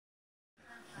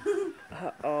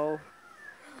Uh-oh.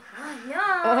 Oh,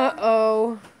 no.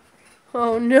 Uh-oh.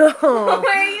 Oh, no.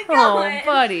 Where are you going? Oh,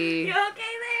 buddy. You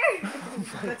okay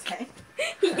there? Okay.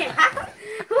 Yeah.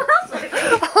 Who else would it be?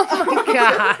 Oh, my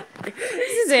God.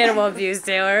 This is animal abuse,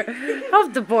 Taylor.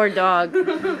 Help the poor dog.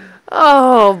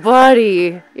 Oh,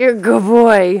 buddy. You're a good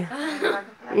boy.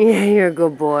 Yeah, you're a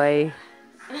good boy.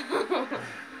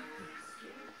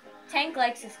 Tank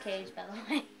likes his cage, by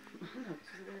the way.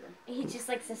 He just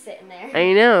likes to sit in there.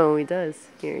 I know, he does.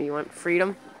 Here, you want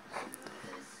freedom?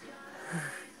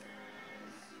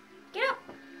 Get up!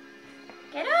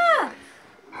 Get up!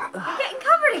 You're getting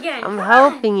covered again. I'm Come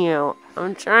helping you.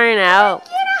 I'm trying to help. On.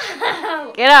 Get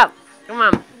out! Get up. Come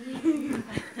on.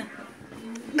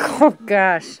 Oh,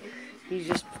 gosh. He's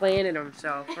just playing it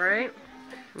himself, right?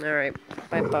 All right.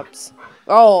 Bye, pups.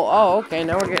 Oh, okay.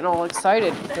 Now we're getting all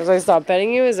excited because I stopped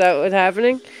petting you. Is that what's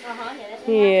happening? Uh-huh,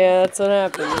 Yeah, that's what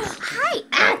happens. Hi!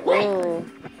 Oh.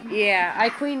 Yeah, I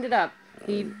cleaned it up.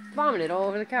 He vomited all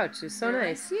over the couch. It was so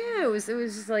nice. Yeah, it was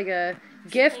just like a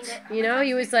gift, you know?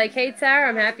 He was like, "Hey, Tara,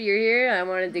 I'm happy you're here. I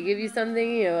wanted to give you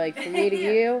something, you know, like from me to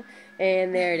you."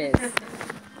 And there it is.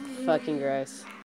 Fucking gross.